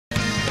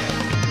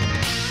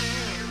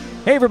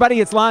Hey everybody,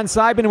 it's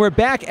Lon.TV, and we're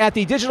back at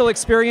the Digital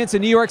Experience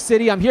in New York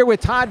City. I'm here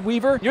with Todd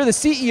Weaver. You're the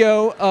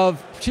CEO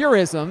of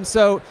Purism.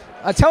 So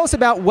tell us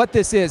about what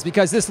this is,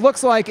 because this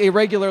looks like a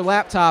regular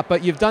laptop,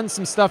 but you've done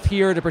some stuff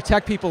here to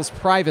protect people's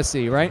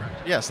privacy, right?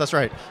 Yes, that's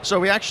right. So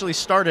we actually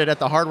started at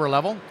the hardware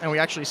level, and we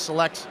actually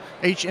select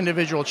each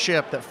individual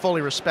chip that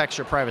fully respects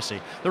your privacy.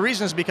 The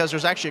reason is because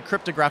there's actually a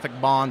cryptographic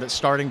bond that's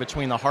starting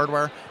between the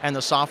hardware and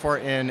the software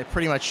in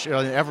pretty much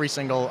every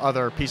single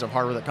other piece of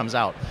hardware that comes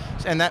out.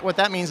 And what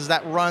that means is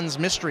that runs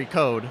mystery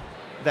code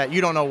that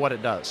you don't know what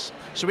it does.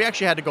 So we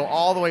actually had to go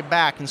all the way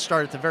back and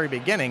start at the very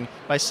beginning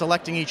by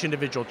selecting each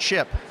individual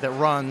chip that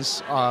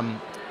runs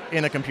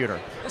in a computer.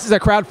 This is a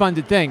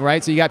crowdfunded thing,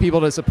 right? So you got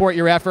people to support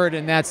your effort,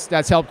 and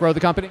that's helped grow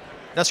the company?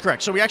 That's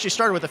correct. So we actually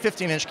started with a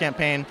 15-inch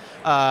campaign,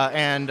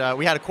 and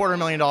we had a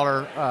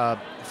 $250,000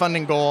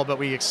 funding goal, but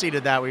we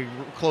exceeded that. We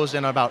closed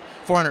in about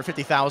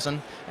 $450,000,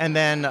 and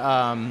then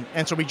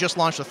and so we just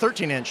launched a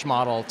 13-inch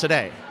model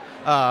today.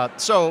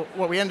 So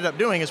what we ended up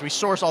doing is we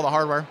source all the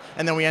hardware,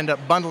 and then we end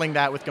up bundling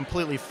that with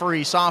completely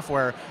free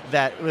software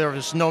that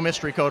there's no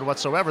mystery code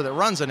whatsoever that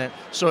runs in it,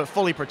 so it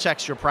fully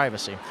protects your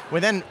privacy.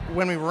 When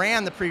we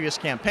ran the previous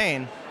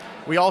campaign,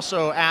 we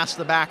also asked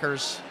the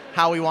backers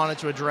how we wanted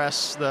to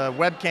address the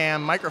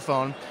webcam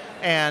microphone,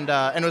 and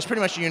it was pretty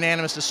much a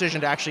unanimous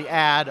decision to actually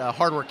add a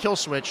hardware kill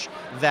switch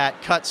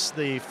that cuts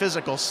the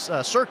physical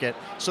circuit,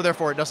 so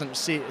therefore it doesn't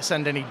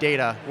send any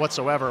data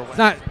whatsoever.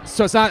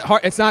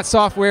 It's not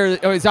software.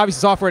 It's obviously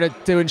software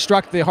to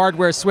instruct the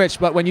hardware switch,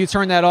 but when you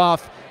turn that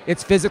off,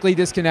 it's physically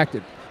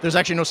disconnected. There's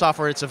actually no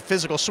software. It's a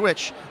physical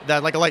switch,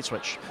 like a light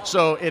switch.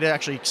 So it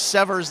actually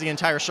severs the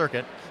entire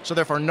circuit, so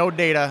therefore no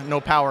data,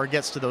 no power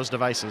gets to those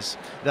devices.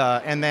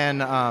 And then,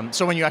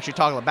 so when you actually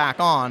toggle it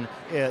back on,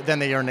 then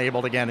they are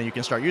enabled again and you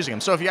can start using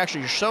them. So if you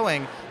actually are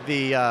showing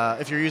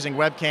if you're using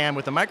webcam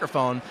with the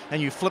microphone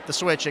and you flip the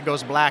switch, it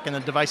goes black and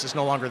the device is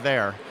no longer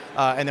there.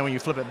 And then when you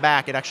flip it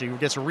back, it actually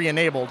gets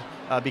re-enabled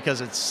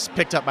because it's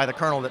picked up by the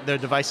kernel that the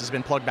device has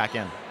been plugged back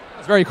in.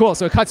 It's very cool.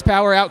 So it cuts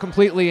power out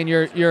completely, and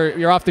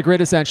you're off the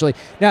grid essentially.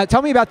 Now,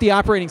 tell me about the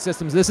operating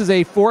systems. This is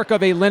a fork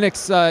of a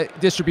Linux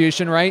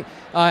distribution, right?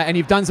 And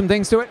you've done some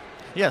things to it?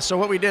 Yeah. So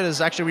what we did is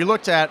actually we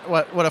looked at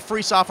what a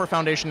Free Software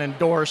Foundation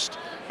endorsed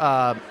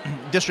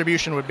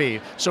distribution would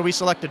be. So we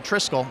selected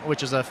Triskel,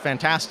 which is a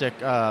fantastic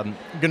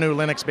GNU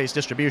Linux-based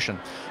distribution.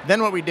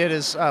 Then what we did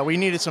is we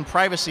needed some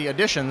privacy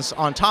additions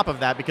on top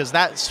of that, because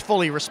that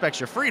fully respects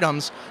your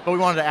freedoms, but we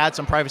wanted to add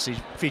some privacy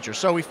features.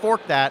 So we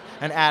forked that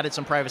and added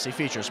some privacy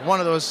features. One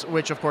of those,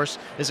 which of course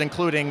is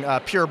including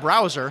Pure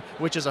Browser,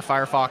 which is a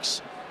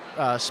Firefox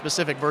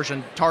specific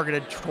version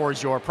targeted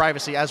towards your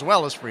privacy as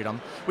well as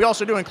freedom. We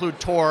also do include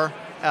Tor.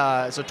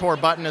 It's a Tor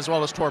button as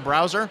well as Tor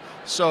browser.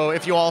 So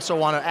if you also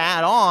want to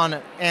add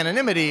on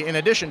anonymity in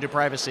addition to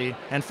privacy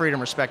and freedom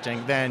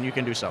respecting, then you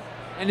can do so.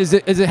 And does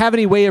it have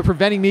any way of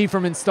preventing me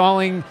from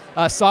installing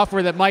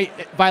software that might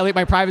violate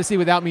my privacy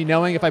without me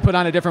knowing? If I put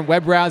on a different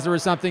web browser or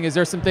something, is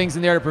there some things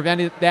in there to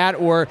prevent that?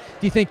 Or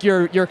do you think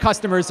your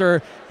customers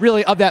are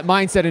really of that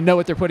mindset and know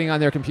what they're putting on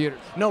their computers?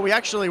 No,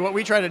 what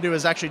we try to do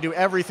is actually do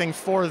everything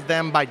for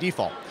them by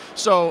default.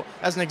 So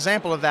as an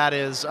example of that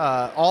is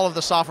all of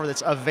the software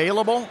that's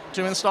available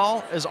to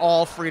install is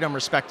all freedom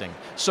respecting.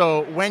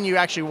 So when you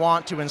actually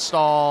want to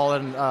install,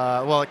 and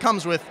well, it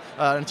comes with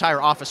an entire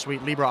Office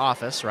suite,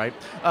 LibreOffice, right?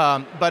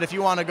 But if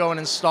you want to go and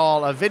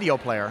install a video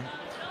player,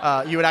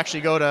 you would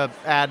actually go to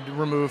Add,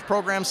 Remove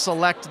Programs,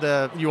 select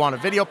you want a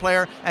video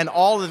player, and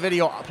all the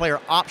video player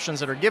options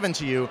that are given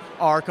to you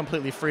are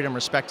completely freedom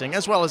respecting,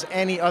 as well as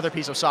any other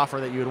piece of software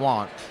that you would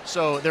want.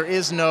 So there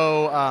is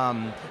no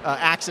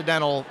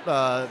accidental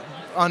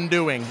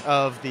undoing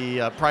of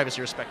the privacy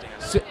respecting.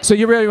 So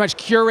you're very much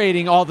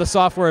curating all the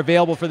software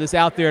available for this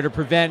out there to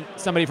prevent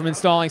somebody from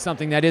installing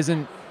something that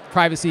isn't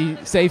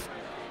privacy safe?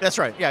 That's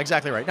right. Yeah,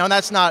 exactly right. Now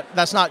that's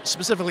not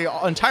specifically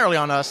entirely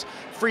on us.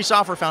 Free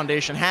Software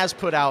Foundation has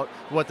put out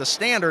what the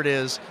standard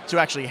is to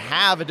actually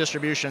have a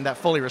distribution that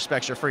fully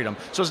respects your freedom.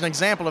 So as an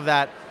example of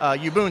that,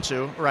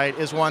 Ubuntu, right,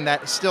 is one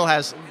that still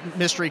has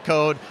mystery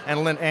code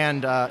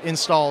and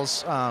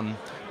installs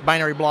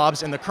binary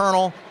blobs in the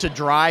kernel to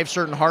drive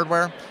certain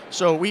hardware.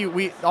 So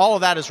all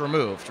of that is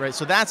removed, right?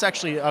 So that's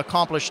actually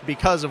accomplished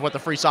because of what the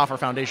Free Software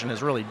Foundation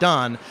has really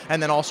done,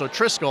 and then also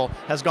Triskel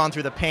has gone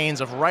through the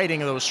pains of writing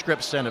those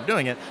scripts to end up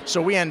doing it.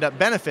 So we end up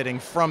benefiting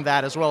from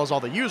that, as well as all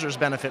the users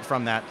benefit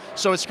from that.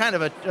 So it's kind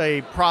of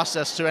a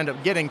process to end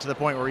up getting to the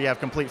point where you have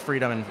complete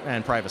freedom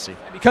and privacy.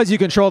 Because you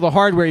control the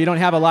hardware, you don't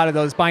have a lot of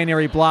those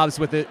binary blobs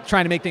with it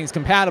trying to make things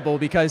compatible,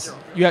 because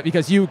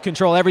you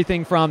control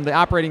everything from the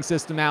operating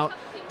system out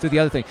to the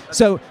other thing.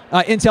 So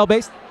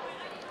Intel-based?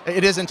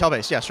 It is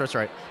Intel-based, yes, that's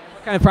right.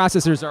 What kind of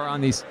processors are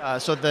on these?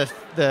 So the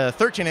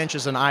 13-inch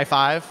is an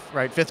i5,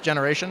 right, 5th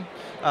generation,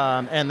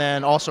 and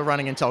then also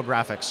running Intel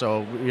graphics.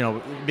 So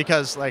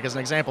because, like as an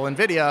example,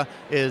 NVIDIA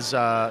is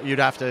you'd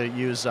have to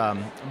use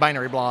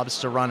binary blobs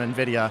to run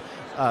NVIDIA.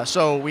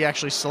 So we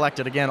actually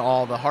selected again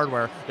all the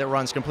hardware that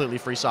runs completely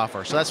free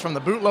software. So that's from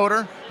the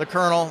bootloader, the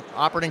kernel,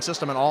 operating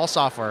system, and all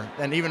software,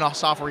 and even all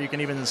software you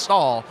can even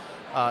install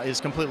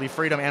is completely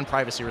freedom and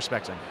privacy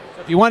respecting.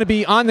 If you want to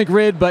be on the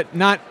grid but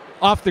not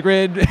off the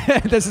grid,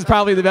 this is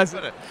probably the best.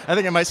 I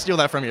think I might steal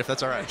that from you if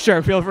that's all right.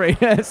 Sure, feel free.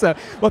 So,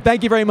 well,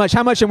 thank you very much.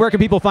 How much and where can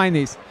people find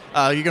these?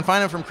 You can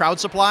find them from Crowd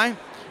Supply.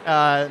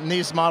 And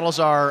these models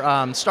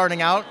are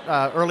starting out.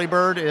 Early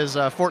bird is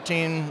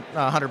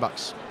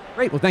 $1,400.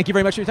 Great. Well, thank you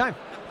very much for your time.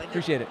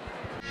 Appreciate it.